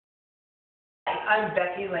I'm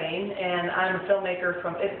Becky Lane, and I'm a filmmaker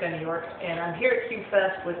from Ithaca, New York, and I'm here at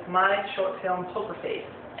QFest with my short film, Poker Face.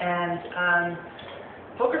 And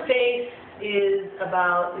Poker Face is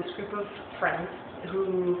about this group of friends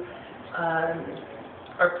who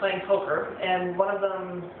are playing poker, and one of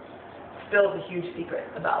them spills a huge secret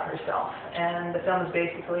about herself. And the film is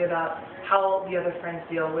basically about how the other friends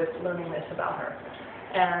deal with learning this about her.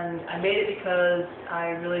 And I made it because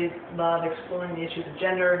I really love exploring the issues of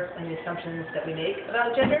gender and the assumptions that we make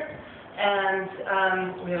about gender.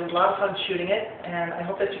 And we had a lot of fun shooting it, and I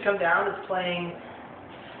hope that you come down. It's playing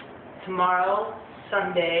tomorrow,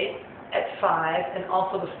 Sunday, at 5, and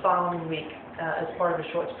also the following week as part of the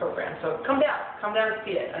shorts program. So come down and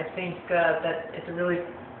see it. I think that it's a really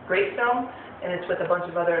great film, and it's with a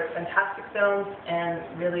bunch of other fantastic films,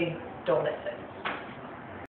 and really don't miss it.